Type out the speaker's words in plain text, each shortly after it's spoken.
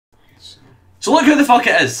So look who the fuck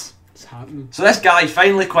it is. It's happening. So this guy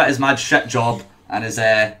finally quit his mad shit job and is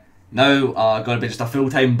now going to be just a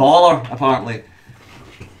full-time baller, apparently.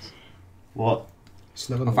 What? It's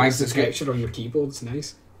never the texture on your keyboard. It's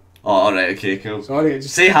nice. Oh, alright, okay, cool. Sorry,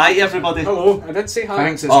 just... Say hi to everybody. Hello, I did say hi.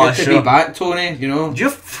 Thanks, it's good to be back, Tony, you know.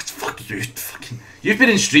 Fuck you, you've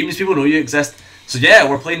been in streams, people know you exist. So yeah,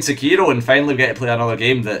 we're playing Sekiro and finally we get to play another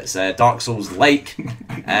game that's Dark Souls-like.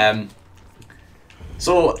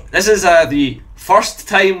 So this is the first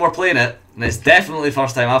time we're playing it, and it's definitely the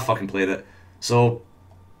first time I've fucking played it. So,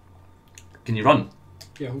 can you run?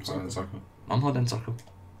 Yeah, hold on. I'm holding circle.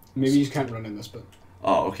 Maybe you can't run in this bit.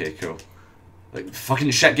 Oh, okay, cool. Like, fucking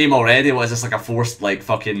shit game already? What is this, like a forced, like,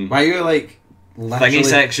 fucking... Why are you, like, thingy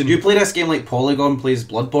section? You play this game like Polygon plays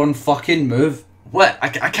Bloodborne, fucking move. What? I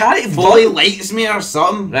can't even... Fully lights me or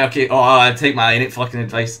something. Right, okay, I take my innate fucking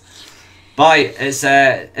advice. Bye, it's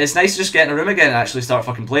nice to just get in a room again and actually start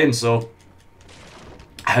fucking playing, so...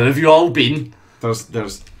 How have you all been? Oh,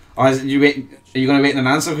 are you gonna wait on an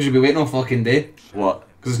answer because you'll be waiting all fucking day? What?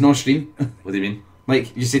 Because there's no stream. What do you mean?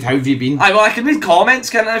 Like, you said, how have you been? Aye, well, I can read comments,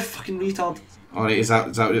 can't I? Fucking retard. Alright, is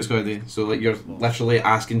that what it's going to do? So, like, you're literally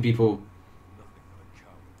asking people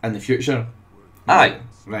in the future? Aye.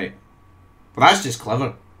 Right. Well, that's just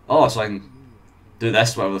clever. Oh, so I can do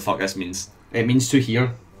this, whatever the fuck this means. It means to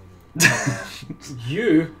hear.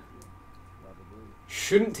 You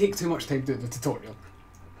shouldn't take too much time doing the tutorial.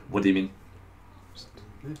 What do you mean?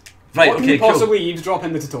 Right, what can okay, you possibly eavesdrop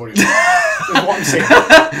in the tutorial? Is what I'm saying.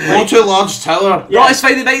 Go to a large tower. Yeah. No, it's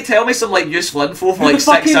fine, they might tell me some like useful info for like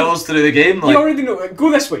 6 hours through the game. Like... You already know.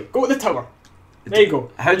 Go this way. Go to the tower. There you go.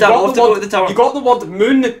 How do I love to go to the tower? You got the word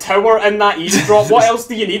moon, the tower, and that eavesdrop. What else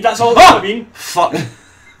do you need? That's all it should have been. Fuck.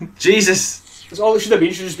 Jesus. That's all it should have been.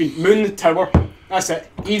 It should have just been moon, the tower. That's it.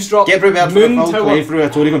 Eavesdrop. Get prepared moon, for the full tower. playthrough. I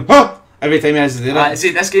told you, huh! Every time he has to do that.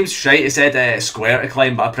 See, this game's shite. It said square to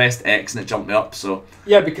climb, but I pressed X and it jumped me up, so...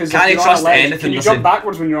 Yeah, because can't if you're trust on a ledge, anything. can you jump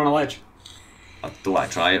backwards when you're on a ledge? I don't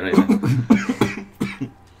want to try it right now.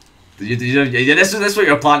 This is what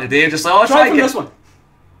you're planning to do. Just like, oh, try from it. this one.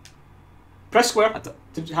 Press square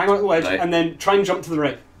to hang out the ledge, right. and then try and jump to the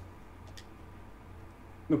right.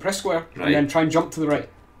 No, press square, right. and then try and jump to the right.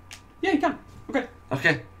 Yeah, you can. Okay.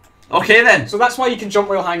 Okay. Okay then. So that's why you can jump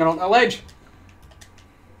while hanging on a ledge.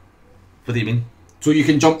 What do you mean? So you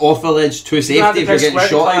can jump off the ledge to safety if you're getting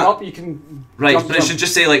shot at? Up, you can right, but it should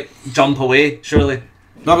just say like jump away, surely.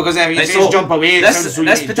 No, because if you say jump away, this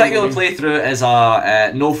particular playthrough is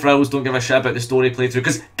a no frills, don't give a shit about the story playthrough,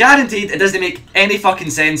 because guaranteed it doesn't make any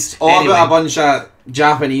fucking sense. All anyway. about a bunch of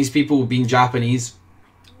Japanese people being Japanese.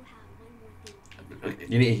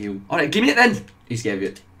 You need to heal. Alright, give me it then. He's gave you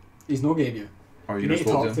it. He's no gave you. Or you need to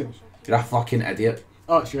talk to him. You're a fucking idiot.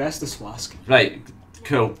 Oh, it's your Estus flask. Right,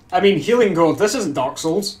 cool. I mean, healing gold. This isn't Dark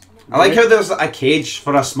Souls. I like how there's a cage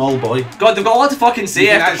for a small boy. God, they've got a lot to fucking say. You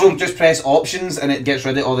can actually just press options and it gets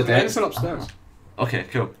rid of all the text. Anything upstairs. Okay,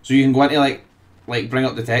 cool. So you can go into like bring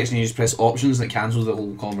up the text and you just press options and it cancels the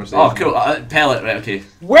whole conversation. Oh, cool. Pellet, right, okay.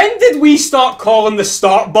 When did we start calling the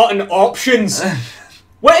start button options?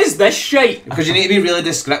 What is this shite? Because you need to be really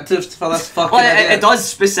descriptive for this fucking well, it does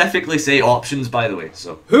specifically say options, by the way,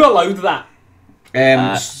 so... Who allowed that?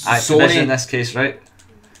 Activision in this case, right?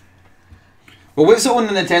 Well, what's it on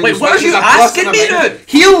the Nintendo Wait, Switch? what are you asking me now?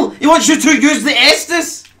 Heal! He wants you to use the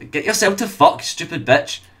Estus! Get yourself to fuck, stupid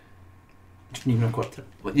bitch. You didn't even equip it.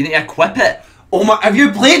 What, you need to equip it? Oh my, have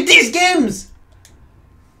you played these games?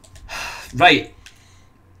 Right.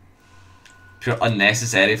 Pure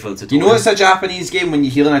unnecessary for the tutorial. You know it's a Japanese game when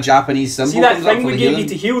you heal in a Japanese symbol. See that thing we gave you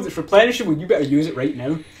to heal that's replenishable? You better use it right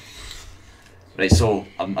now. Right, so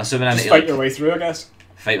I'm assuming I need to fight your way through, I guess.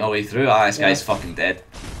 Fight my way through? Ah, this guy's fucking dead.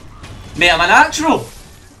 Mate, I'm a natural!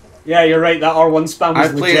 Yeah, you're right, that R1 spam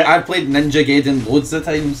was legit. I've played Ninja Gaiden loads of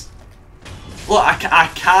times. Look,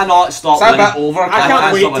 I cannot stop winning. It's a bit over. I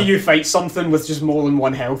can't wait till you fight something with just more than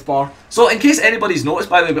one health bar. So, in case anybody's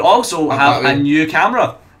noticed, by the way, we also have a new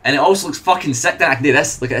camera. And it also looks fucking sick. Then I can do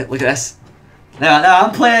this. Look at this. Now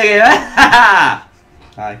I'm playing a game.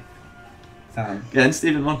 Aye. Get in,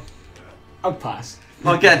 Stephen, man. I'll pass.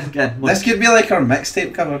 Oh, get in. This could be like our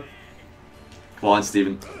mixtape cover. Come on,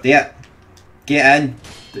 Stephen. Yeah. Get in.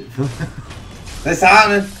 It's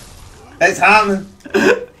happening. It's happening.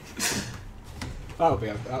 That'll be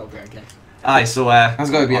a game. Aye, so that's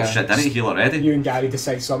gotta be shit, didn't he heal already? You and Gary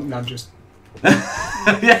decide something, I'm just...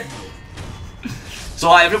 Yeah.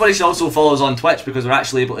 So everybody should also follow us on Twitch because we're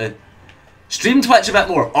actually able to stream Twitch a bit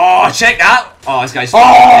more. Oh, check that! Oh, this guy's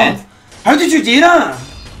fucking dead. How did you do that?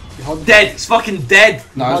 Dead. It's fucking dead.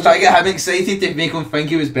 No, I was trying to get him excited to make him think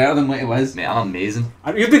he was better than what he was. Mate, I'm amazing.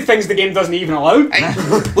 You do things the game doesn't even allow.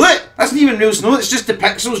 Look! That's not even real snow. It's just the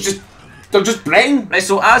pixels. They're just breaking. Right,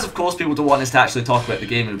 so as of course people don't want us to actually talk about the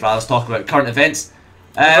game and rather talk about current events.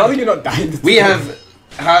 I'd rather you not died. We have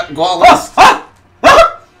got a list.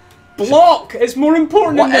 Block! It's more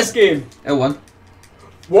important in this game. L1.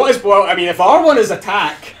 What is, well, I mean, if R1 is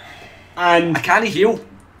attack, and... I can't heal.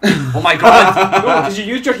 Oh my god. No, because you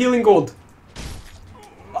used your healing gold.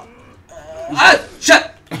 Ah, shit!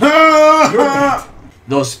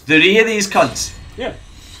 There's 3 of these cunts. Yeah.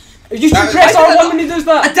 You should press R1 when he does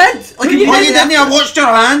that. I did! Like, You didn't. I watched your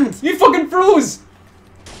hand. You fucking froze.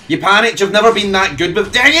 You panicked. You've never been that good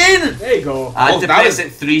with digging. There you go. I had to press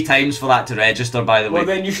it 3 times for that to register, by the way. Well,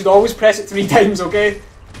 then you should always press it 3 times, okay?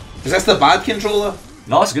 Is this the bad controller?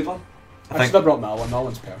 No, it's a good one. I should have brought my one. My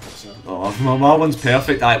one's perfect, so. Oh, my one's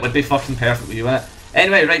perfect. It would be fucking perfect with you in it.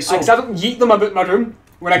 Anyway, right, so... Because I don't yeet them about my room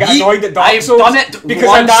when I get annoyed at Dark I've Souls. done it because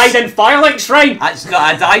once. I died in Firelight Shrine.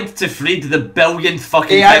 I died to Freed the billionth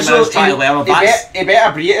fucking time I was trying to learn He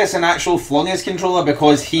better Bretus and actual flung his controller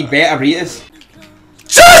because he better Bretus.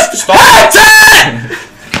 Just stop it!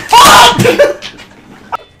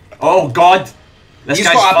 Oh god. This He's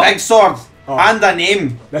guy's got a fucked. big sword and a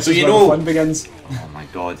name, This so is you where the know. fun begins. Oh my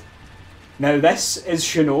god. Now this is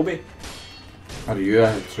Shinobi. Are you?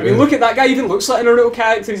 I mean, look at that guy. Even looks like a Naruto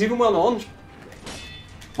character. He's even wearing orange.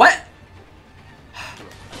 What?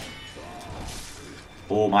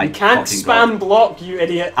 Oh my You can't fucking spam god. block, you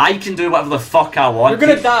idiot. I can do whatever the fuck I want. You're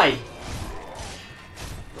gonna die.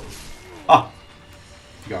 Oh,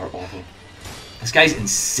 You're awful. this guy's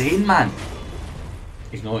insane, man.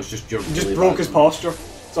 He's not. It's just your. You just broke his posture.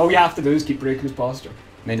 So all you have to do is keep breaking his posture.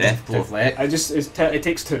 Then Death blow. deflect. It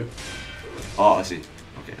takes 2. Oh, I see.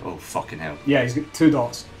 Okay. Oh, fucking hell. Yeah, he's got 2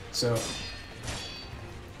 dots. So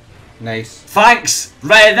Nice. Thanks.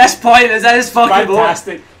 Right at this point, is this fucking board?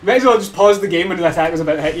 fantastic. Might as well just pause the game when the attack was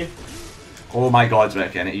about to hit you. Oh my god, right,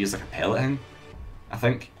 okay, I need to use like a pellet thing. I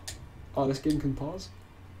think. Oh, this game can pause.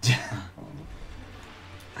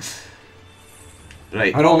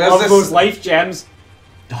 Right. I don't know. Love Where's those this? life gems.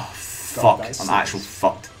 Oh, fuck. that is I'm actual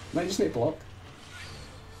fucked. Might just need block.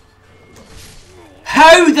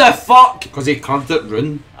 How the fuck? Because he curved it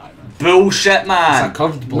rune. Bullshit, It's a man.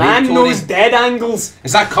 curved blade. Man Tony. knows dead angles.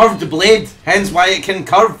 It's a curved blade. Hence why it can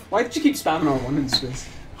curve. Why did you keep spamming R1 in space?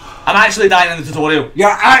 I'm actually dying in the tutorial. You're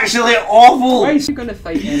actually awful. Why is you gonna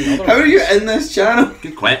fight any other? How are you in this channel?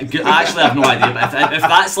 Good question. I actually have no idea, but if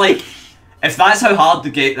that's like, if that's how hard the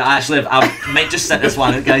game, actually, I might just sit this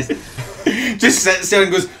one out, guys. Just sits there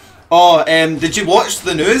and goes, "Oh, did you watch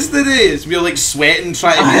the news today?" So we're like sweating,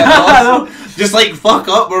 trying to get off. Just like fuck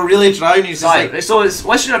up. We're really trying. He's just Right, so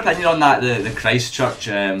what's your opinion on that? The Christchurch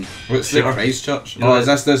what's shooter? the Christchurch? You know, Oh, is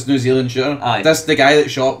this New Zealand shooter? Aye. This the guy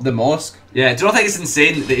that shot up the mosque? Yeah, do you not think it's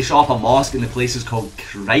insane that he shot up a mosque and the place is called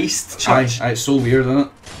Christchurch? Aye, it's so weird, isn't it?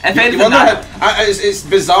 If You anything, wonder that, how, it's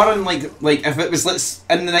bizarre and like if it was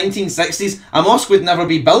in the 1960s, a mosque would never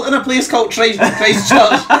be built in a place called Christchurch. That's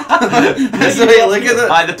the way you look at it.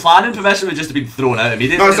 aye, the planning permission would just have been thrown out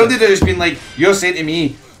immediately. No, somebody has been like, you're saying to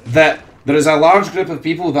me that there is a large group of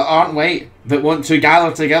people that aren't white that want to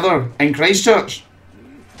gather together in Christchurch.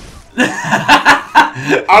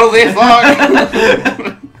 Are they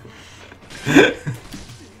fuck?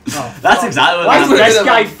 That's exactly what Why is happened. this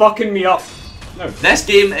guy fucking me up? This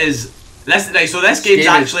game is right. So this game's Scary.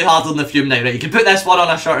 actually harder than the Fume Night. Right, you can put this one on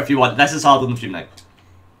a shirt if you want. This is harder than the Fume Night.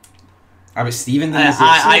 I was Stephen.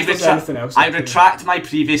 I retract my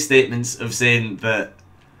previous statements of saying that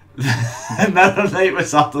Mirror Night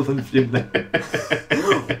was harder than Fume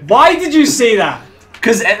Night. Why did you say that?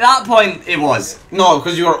 Because at that point it was. No,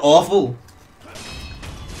 because you were awful.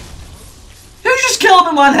 Who just killed him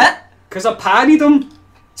in one hit? Because I parried him.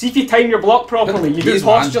 See if you time your block properly, you do He's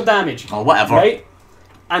posture damage. Oh, whatever. Right?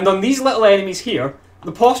 And on these little enemies here,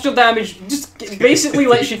 the posture damage just basically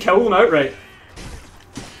lets you kill them outright.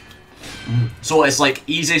 So it's like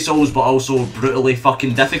easy souls, but also brutally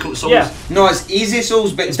fucking difficult souls. Yeah, No, it's easy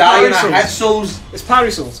souls, but It's dying parry a hit souls. it's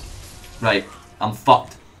parry souls. Right. I'm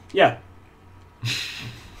fucked. Yeah.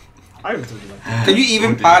 I would do that. Can you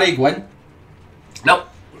even Oh, dear. parry Gwyn? Nope.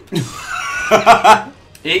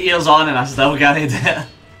 8 years on and I still can't do it.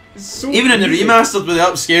 It's so Even in the easy. remastered with the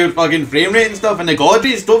upscaled fucking frame rate and stuff, and the God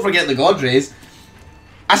rays, don't forget the God rays.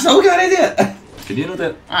 I still can't do it. Can you not do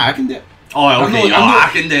it? Ah, I can do it. Oh, I'm okay. not- I'm not-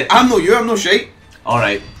 I can do it. I'm no you, I'm no shite.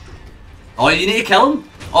 Alright. Oh, you need to kill him?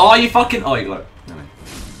 Oh, you fucking... Oh, you got it. Never mind.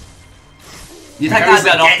 You think that'd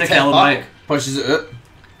be enough to kill him, right? Pushes it out. I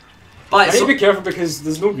But, need to so, be careful because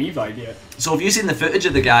there's no revive yet. so have you seen the footage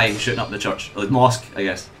of the guy shooting up the church? Or the mosque, I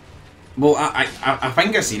guess. Well, I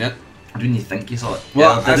think I've seen it. What do you think you saw it?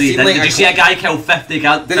 Well, Did you see a guy kill 50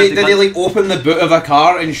 guys? Did he like open the boot of a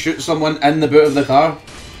car and shoot someone in the boot of the car?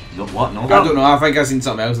 What? No. I don't know. I think I seen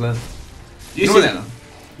something else then. You know see that?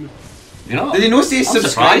 You know? Did he not say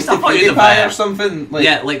subscribe to PewDiePie or something? Like,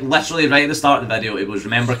 yeah, like literally right at the start of the video, it was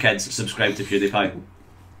remember kids, subscribe to PewDiePie.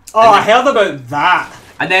 Oh, I heard about that.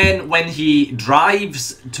 And then when he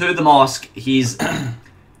drives to the mosque, he's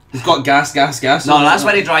got gas. no, that's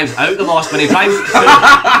when he drives out the mosque. When he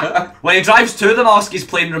drives to the mosque, he's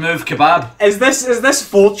playing Remove Kebab. Is this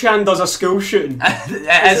 4chan does a school shooting?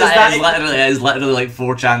 It is literally like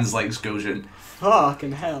 4chan's like school shooting.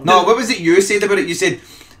 Fucking hell. No, what was it you said about it? You said,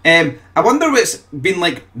 I wonder what's been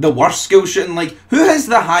like the worst school shooting. Like, who has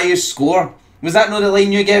the highest score? Was that not the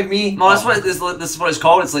line you gave me? No, that's what this is what it's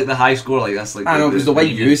called. It's like the high score. Like that's like. I know, it was the way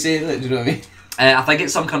you said it. Do you know what I mean? I think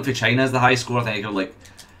it's some country. China is the high score. I think it got like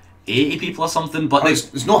 80 people or something. But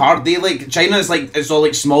it's not hard. They like China's like it's all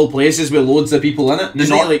like small places with loads of people in it.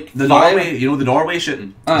 The Norway, you know the Norway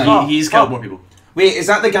shooting. He's killed more people. Wait, is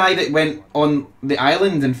that the guy that went on the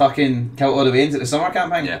island and fucking killed all the Waynes at the summer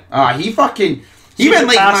campaign? Yeah. He went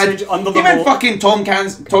like mad. He went moat. fucking Tom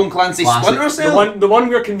Clancy Splinter Cell. The one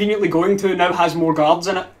we're conveniently going to now has more guards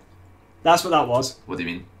in it. That's what that was. What do you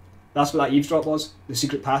mean? That's what that eavesdrop was. The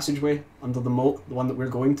secret passageway under the moat, the one that we're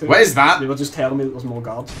going to. What is that? They were just telling me that there's more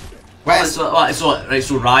guards.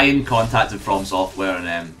 So Ryan contacted From Software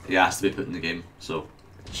and he asked to be put in the game. So.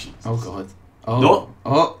 Oh god. Oh. No.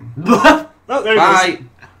 Oh. Oh, there Bye.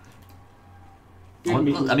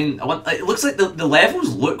 It looks like the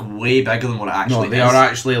levels look way bigger than what it actually is. No, they are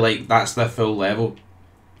actually like, that's the full level.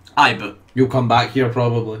 Aye, but... You'll come back here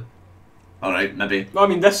probably. Alright, maybe. No, I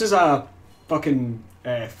mean, this is a fucking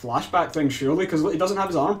flashback thing, surely, because he doesn't have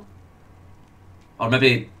his arm. Or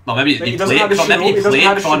maybe He doesn't have his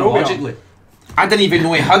shinobi chronologically. I didn't even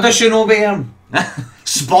know he had a shinobi arm.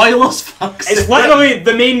 Spoilers, fuck. It's literally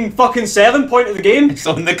the main fucking selling point of the game. It's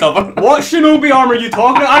on the cover. What shinobi arm are you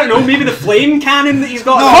talking about? I don't know, maybe the flame cannon that he's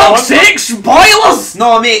got. No, fuck's sake, spoilers!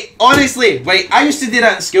 No, mate, honestly, right, I used to do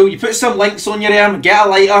that in school. You put some links on your arm, get a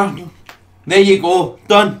lighter, there you go,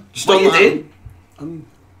 done. What are you doing? I'm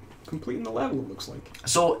completing the level, it looks like.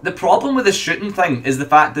 So, the problem with the shooting thing is the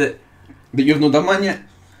fact that... That you've not done one yet?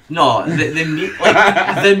 No,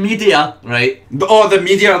 the media, right? The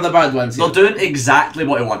media are the bad ones. They're doing exactly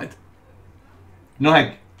what he wanted.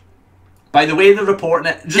 Nothing. By the way they're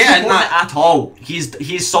reporting it, just reporting it at all.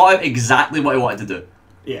 He's sought out exactly what he wanted to do.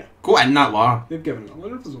 Yeah. Go in that war. They've given him. I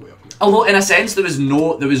wonder if there's a way up here. Although in a sense there was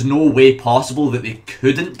no way possible that they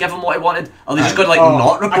couldn't give him what he wanted. Or they just got to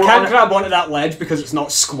not report I can't on grab onto that ledge because it's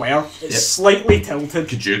not square. It's slightly tilted.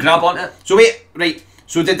 Could you grab onto it? So wait, right.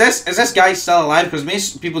 So is this guy still alive? Because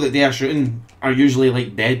most people that they are shooting are usually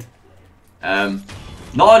like dead.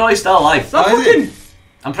 No, he's still alive.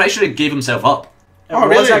 I'm pretty sure he gave himself up. It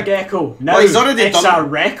was a gecko. Now he's already it's done. a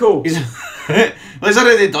recco. He's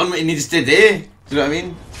already done what he needs to do. Do you know what I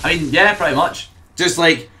mean? I mean, yeah, pretty much. Just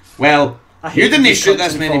like, well, you didn't shoot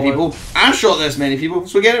this many people. I shot this many people,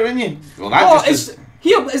 so get it in you. Well, is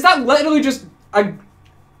that literally just a...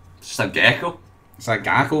 It's just a gecko. It's a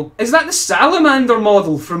gecko. Is that the salamander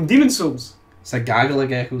model from Demon's Souls? It's a gaggle of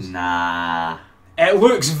geckos. Nah. It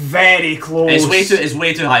looks very close. It's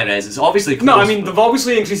way too high res. It's obviously close. No, I mean, they've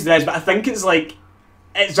obviously increased the res, but I think it's like...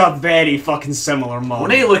 It's a very fucking similar model.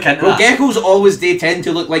 When you look into that. Geckos always tend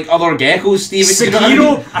to look like other geckos, Steven.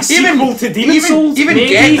 Sekiro, a sequel to Demon's Souls, even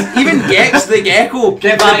Gex the gecko.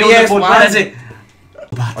 Get back on the phone, where is it?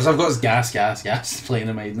 As I've got his gas playing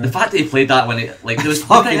in my head now. The fact that he played that when it there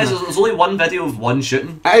was only one video of one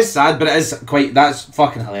shooting. It is sad, but it is that's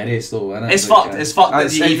fucking hilarious though, isn't it? It's fucked. It's fucked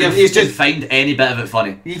that you even just find any bit of it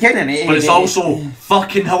funny. You can't, but it's also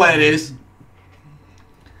fucking hilarious.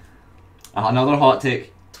 Another hot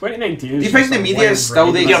take. 2019. Do you think the media is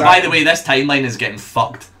still the by the way, this timeline is getting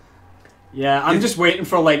fucked. Yeah, I'm just waiting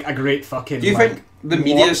for like a great fucking. Do you think the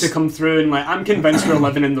media to come through and like I'm convinced we're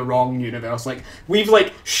living in the wrong universe. Like we've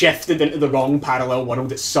like shifted into the wrong parallel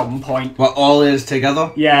world at some point. What all is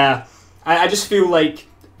together? Yeah, I just feel like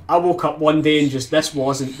I woke up one day and just this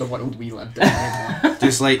wasn't the world we lived in anymore.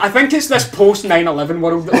 Just like I think it's this post 9/11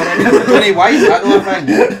 world that we're in. Tony, why is that not a thing?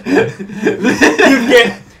 You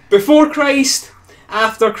get before Christ.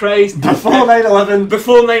 After Christ, before 9/11,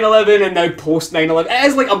 before 9/11, and now post 9/11. It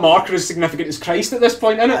is like a marker as significant as Christ at this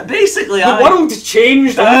point, isn't it? Basically, the world has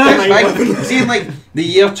changed after 9/11. See, in like the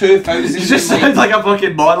year 2000, it just sounds like a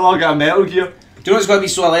fucking monologue of Metal Gear. Do you know what's going to be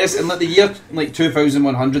so hilarious? In like the year like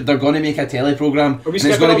 2100, they're going to make a teleprogram, and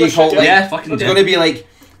it's going to be called it's going to be like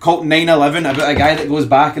called 9/11 about a guy that goes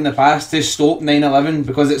back in the past to stop 9/11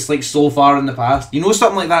 because it's like so far in the past. You know,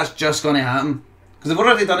 something like that's just going to happen. Because they've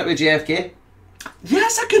already done it with JFK. Yeah,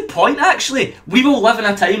 that's a good point, actually. We will live in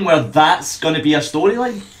a time where that's going to be a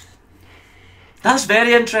storyline. That's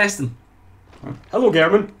very interesting. Hello,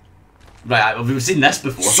 German. Right, we've seen this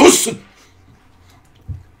before. This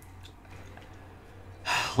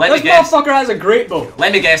motherfucker has a great bow.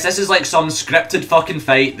 Let me guess, this is like some scripted fucking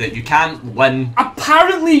fight that you can't win.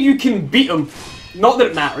 Apparently you can beat him. Not that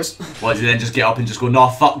it matters. What, do you then just get up and just go, no,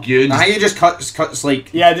 fuck you? Nah, you just cuts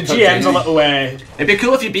like... Yeah, the GM's a little... It'd be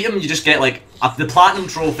cool if you beat him, you just get like the platinum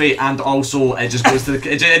trophy, and also it just goes to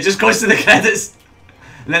the it just goes to the credits.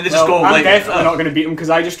 And then they just go I'm like... definitely not going to beat him because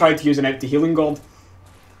I just tried to use an empty healing gold.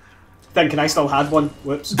 Thinking I still had one.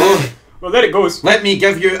 Whoops. Well, there it goes. Let me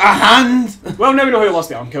give you a hand! Well, now we know how you lost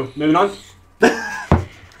the arm. Cool. Moving on.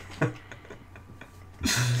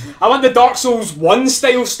 I want the Dark Souls 1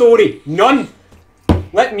 style story. None.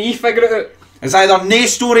 Let me figure it out. It's either no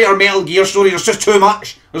story or Metal Gear story. There's just too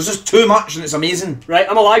much. There's just too much and it's amazing. Right,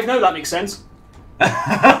 I'm alive now. That makes sense.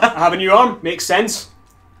 I have a new arm. Makes sense.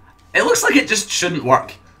 It looks like it just shouldn't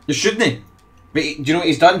work. It shouldn't. But do you know what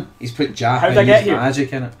he's done? He's put How'd I get here?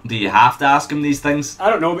 magic in it. Do you have to ask him these things? I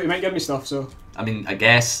don't know, but he might give me stuff, so... I mean, I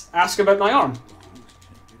guess. Ask about my arm.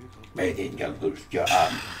 Jesus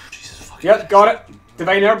fucking Yep, got it.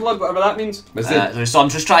 Divine Air Blood, whatever that means. So I'm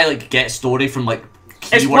just trying to like get story from like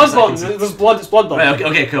It's Bloodborne. There's blood. It's Bloodborne. Right,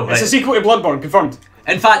 okay, cool. It's a sequel to Bloodborne, confirmed.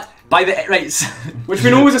 In fact, by the which we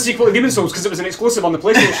know was a sequel to Demon's Souls because it was an exclusive on the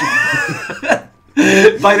PlayStation.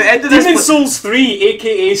 By the end of this, Demon's Souls 3,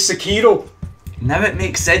 aka Sekiro. Now it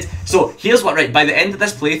makes sense. So here's what, right, by the end of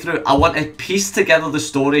this playthrough, I want to piece together the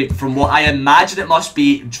story from what I imagine it must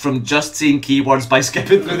be from just seeing keywords by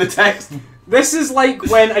skipping through the text. This is like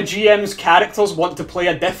when a GM's characters want to play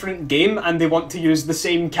a different game and they want to use the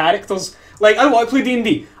same characters. Like, I don't want to play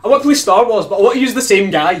D&D. I want to play Star Wars, but I want to use the same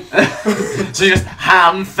guy. So you just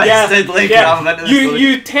ham-fistedly grab him into the story.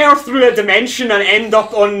 You tear through a dimension and end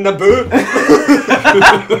up on Naboo.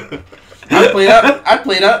 I'd play that. I'd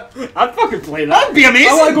play that. I'd fucking play that. That'd be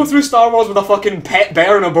amazing. I want to go through Star Wars with a fucking pet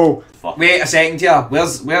bear and a bow. Fuck. Wait a second here.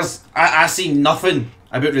 Where's... I see nothing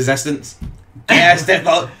about Resistance. Yes,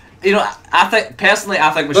 you know, I think we should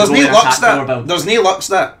there's go no with Lux attack power that. build. There's no Lux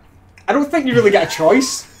that. I don't think you really get a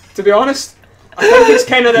choice, to be honest. I think it's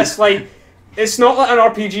kind of this, like... It's not like an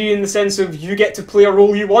RPG in the sense of you get to play a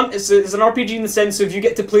role you want. It's an RPG in the sense of you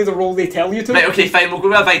get to play the role they tell you to. Right, okay, fine. We'll go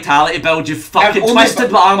with a vitality build. You fucking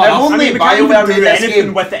twisted my arm I've enough. only BioWare made this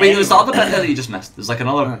game. With Wait, there's the other bit there that you just missed. There's like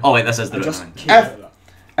another... Oh wait, this is the route.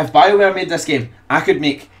 If BioWare made this game, I could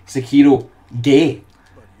make Sekiro gay.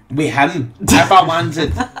 With him. If I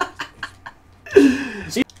wanted.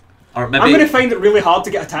 See, or maybe... I'm going to find it really hard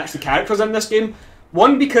to get attached to characters in this game.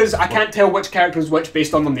 One, because I can't tell which character is which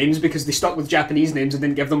based on their names because they stuck with Japanese names and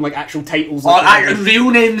didn't give them like actual titles. Real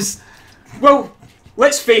names. Well,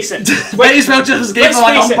 let's face it. Might as well just give them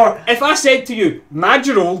a number. If I said to you,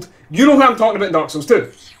 Magerold, you know who I'm talking about in Dark Souls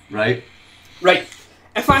 2. Right. Right.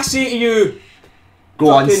 If I say to you...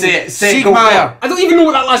 Go on, say it. Sigmar. I don't even know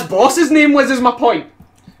what that last boss's name was, is my point.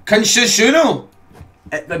 Kanshishuno.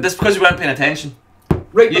 That's because you weren't paying attention.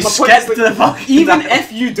 Right, you but my point skipped is, to the fucking... Even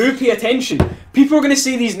if you do pay attention, people are going to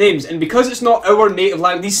say these names, and because it's not our native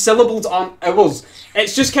language, these syllables aren't ours.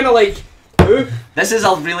 It's just kind of like, who? This is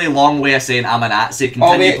a really long way of saying I'm an Atsi,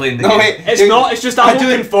 continue playing the game. Wait, it's not, it's just I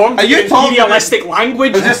don't conform to imperialistic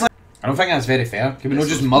language. I don't think that's very fair. Can we not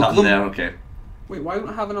just mug them? There, okay. Wait, why don't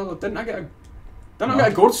I have another? Didn't I get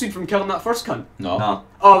a gourd seed from killing that first cunt? No.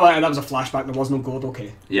 Oh, right, that was a flashback. There was no gourd.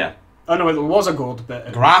 Okay. Yeah. Oh no, there was a gourd,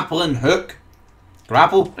 but grappling hook.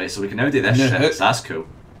 Grapple. Right, so we can now do this shit. So that's cool.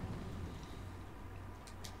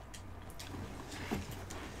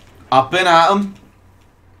 Up and at him.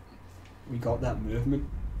 We got that movement.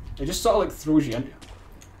 It just sort of like throws you into it.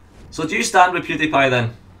 So do you stand with PewDiePie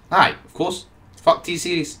then? Aye, of course. Fuck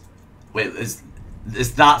T-Series. Wait, is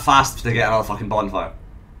that fast to get another fucking bonfire?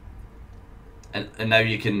 And now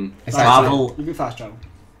you can travel. You can fast travel.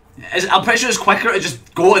 I'm pretty sure it's quicker to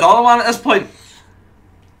just go to the other one at this point.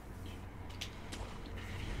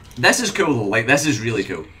 This is cool though, like this is really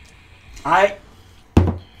cool.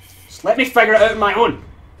 Just let me figure it out on my own.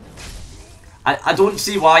 I don't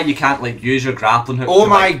see why you can't like use your grappling hook. Oh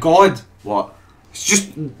my god. What? It's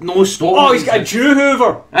just no stone. Oh, he's got a Jew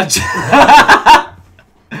Hoover. A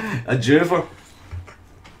Joover.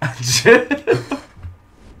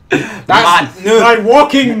 That's my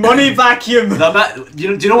walking money vacuum. Do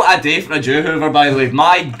you know what I do for a Jew Hoover, by the way?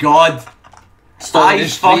 My god. I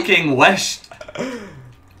fucking wished.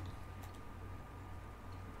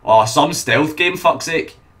 Oh, some stealth game, fuck's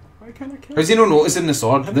sake. Why can't I kill him? How's he not noticing the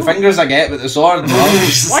sword? The fingers I get, but the sword, no.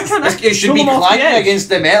 Why can't I It should be clanking against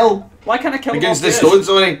the metal. Why can't I kill him against the stone,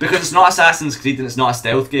 sorry. Because it's not Assassin's Creed and it's not a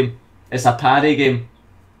stealth game. It's a parry game.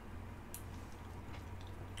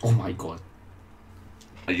 Oh my god.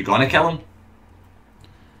 Are you gonna kill him?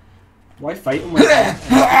 Why fight him? Why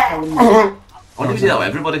do you do that with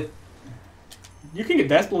everybody? You can get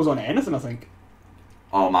death blows on anything, I think.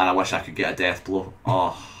 Oh man, I wish I could get a death blow.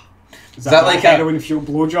 Oh. Is that like a heroin fuel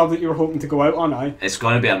blowjob that you were hoping to go out on? Aye. It's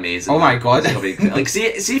gonna be amazing. Oh my god. Like, see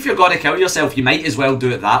if you're gonna kill yourself, you might as well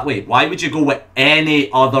do it that way. Why would you go with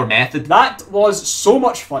any other method? That was so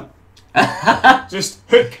much fun. Just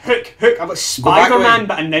hook. I'm like Spider-Man,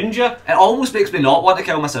 but a ninja. It almost makes me not want to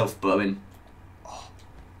kill myself, but I mean...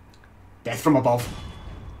 Death from above.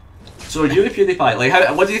 So are you a PewDiePie?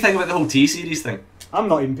 Like, what do you think about the whole T-Series thing? I'm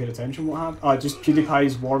not even paying attention what happened. Just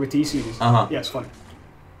PewDiePie's war with T-Series. Yeah, it's funny.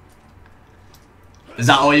 Is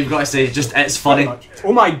that all you've got to say? Just, it's funny?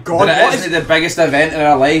 Oh my god, what is the biggest event in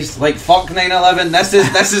our lives? Like, fuck 9/11,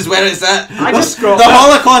 this is where it's at. I just got... The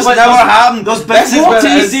Holocaust never happened. There's before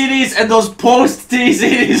T-Series and there's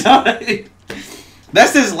post-T-Series, alright?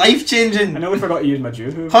 This is life-changing. I nearly forgot to use my Jew.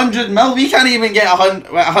 100 mil? We can't even get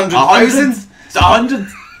 100,000. It's 100.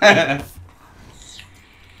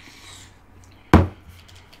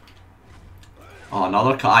 Oh,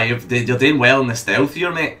 another cut. You're doing well in the stealth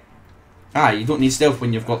here, mate. You don't need stealth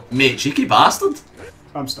when you've got... Mate, cheeky bastard.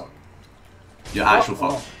 I'm stuck. You're actual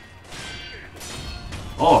fuck.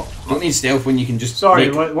 Oh. Don't need stealth when you can just... Sorry,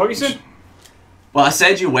 what were you saying? Well, I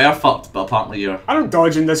said you were fucked, but apparently you're... I don't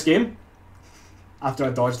dodge in this game. After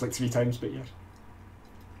I dodged like 3 times, but yeah.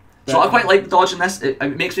 So I quite like dodging this. It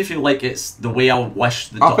makes me feel like it's the way I wish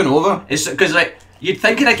the up and over. It's because like you'd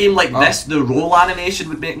think in a game like this, the roll animation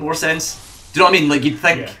would make more sense. Do you know what I mean? Like you'd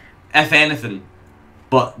think, if anything,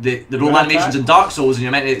 but the roll animations in Dark Souls, and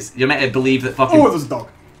you're meant to believe that fucking. Oh, there's a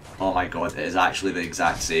dog. Oh my god, it is actually the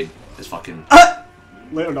exact same as fucking.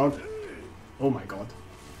 Later, dog. Oh my god.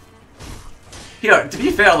 Here, to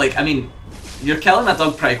be fair, like I mean. You're killing a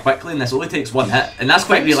dog pretty quickly, and this only takes 1 hit, and that's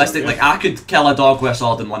quite realistic. Like I could kill a dog with a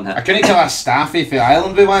sword in 1 hit. I couldn't kill a staffy for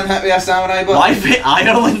Ireland with 1 hit with a samurai, but why for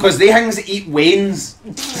Ireland? Because they things eat wains.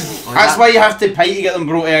 That's why you have to pay to get them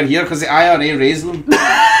brought out here, because the IRA raise them.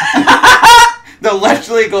 They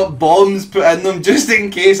literally got bombs put in them just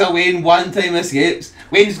in case a Wayne one time escapes.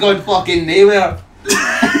 Wayne's gone fucking nowhere.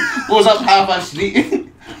 Blows up half a street.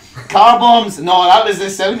 Car bombs? No, that was the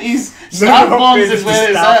 70s. Staff bombs is where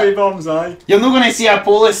it's at. Bombs, aye. You're not going to see a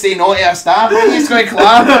police say no to a staff. You're just going to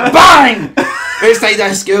clap. Bang! Outside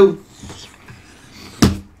of school.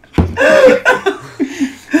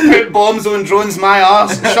 Put bombs on drones, my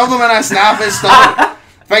arse. Shove them in a snaffy stock.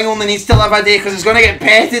 Thing only needs to live a day because it's going to get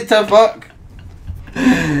petted to fuck.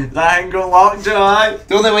 That ain't got locked, you know.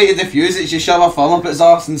 The only way to defuse it is you shove a thumb up its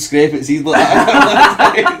arse and scrape its head like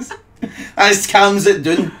that. That calms it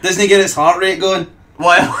down. Doesn't it get its heart rate going?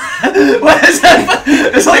 What is it?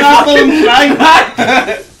 It's like fucking crank.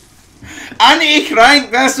 Anti-crank,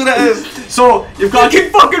 that's what it is. So, you've got to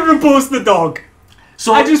fucking repost the dog.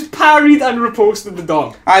 So I just parried and reposted the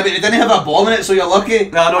dog. Aye, but it didn't have a bomb in it, so you're lucky.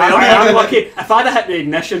 No, I'm lucky. If I'd have hit the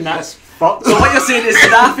ignition, that's fucked. So what you're saying is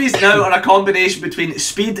staffies now are a combination between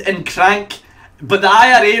speed and crank, but the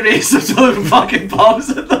IRA race have throwing fucking bombs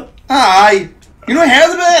at them. Aye. You know,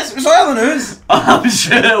 heard about this? It was all on the news. I'm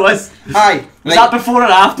sure it was. Aye. Was that before or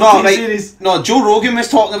after the series? No, Joe Rogan was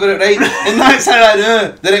talking about it, right? And that's how I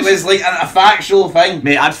knew that it was like a factual thing.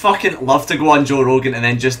 Mate, I'd fucking love to go on Joe Rogan and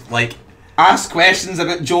then just like ask questions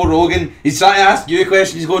about Joe Rogan. He's trying to ask you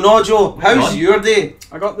questions. He's going, no, Joe, how's your day?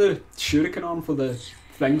 I got the shuriken on for the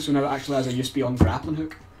thing, so now it actually has a USB on grappling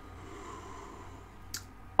hook.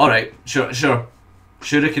 Alright, sure.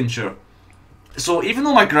 Shuriken, sure. So even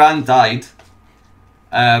though my gran died,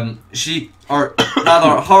 her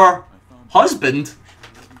husband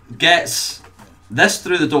gets this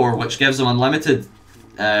through the door, which gives him unlimited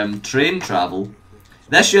train travel.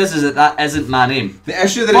 The issue is that isn't my name. The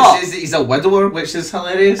issue that it says that he's a widower, which is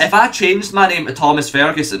hilarious. If I changed my name to Thomas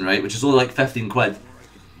Ferguson, right, which is only like 15 quid,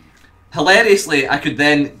 hilariously, I could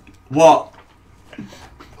then... What?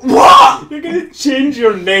 You're gonna change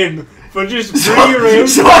your name for just free rail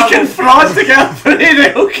so I can fraud to get a free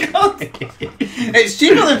rail card? It's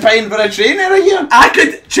cheaper than paying for a train out of here. I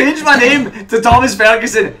could change my name to Thomas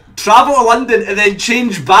Ferguson, travel to London, and then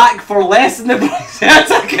change back for less than the price of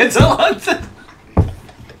a ticket to London.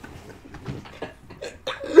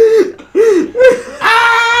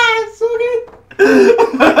 So good.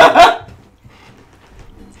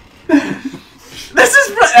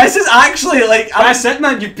 This is actually like. That's it,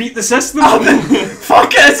 man. You beat the system.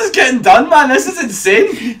 Fuck it, this is getting done, man. This is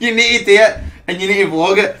insane. You need to do it, and you need to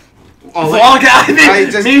vlog it. Vlog it.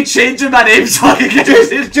 I mean, me changing my name so I can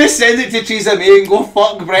get just send it to Theresa May and go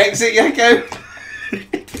fuck Brexit, you cow.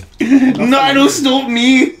 Nothing will stop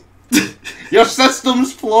me. Your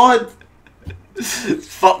system's flawed.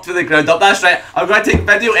 Fucked to the ground up. That's right. I'm going to take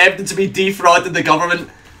video evidence of me defrauding the government.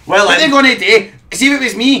 Well, what are they going to do? See if it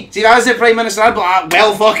was me. See if I was the Prime Minister, I'd be like,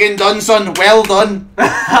 well fucking done, son. Well done.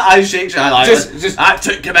 I shake your hand. Just I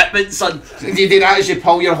took commitment, son. You do that as you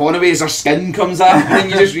pull your horn away as her skin comes out, and then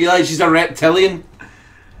you just realise she's a reptilian.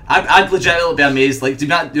 I'd legitimately be amazed. Like, do you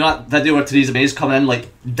know that video where Theresa May's coming in, like,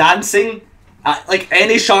 dancing? Like,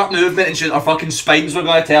 any sharp movement and her fucking spines were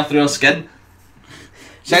going to tear through her skin.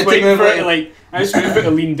 Just waiting for it to, like, I just waiting for it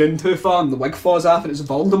to lean in too far and the wig falls off and it's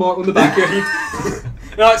Voldemort on the back of your head.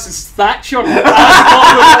 No, it's Thatcher.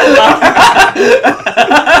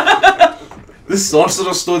 The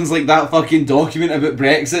Sorcerer's Stone's like that fucking document about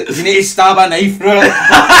Brexit. You need to stab a knife through it.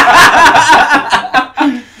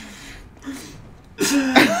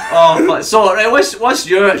 Oh, but so right, what's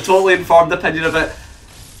your totally informed opinion of it?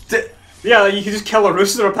 Yeah, like you could just kill a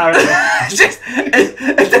rooster apparently. You just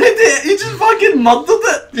fucking murdered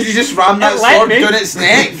it. Did you just ram that sword down its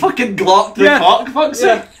neck? Fucking glock the cock, fuck's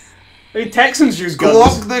sake. I mean, Texans use guns.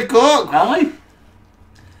 Glock the cock. Aye.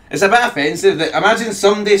 It's a bit offensive that imagine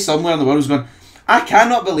someday somewhere in the world's going, I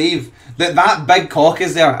cannot believe that big cock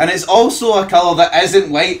is there and it's also a colour that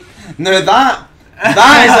isn't white. Now that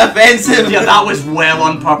is offensive. Yeah, that was well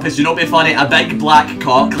on purpose. You know what'd be funny? A big black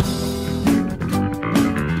cock.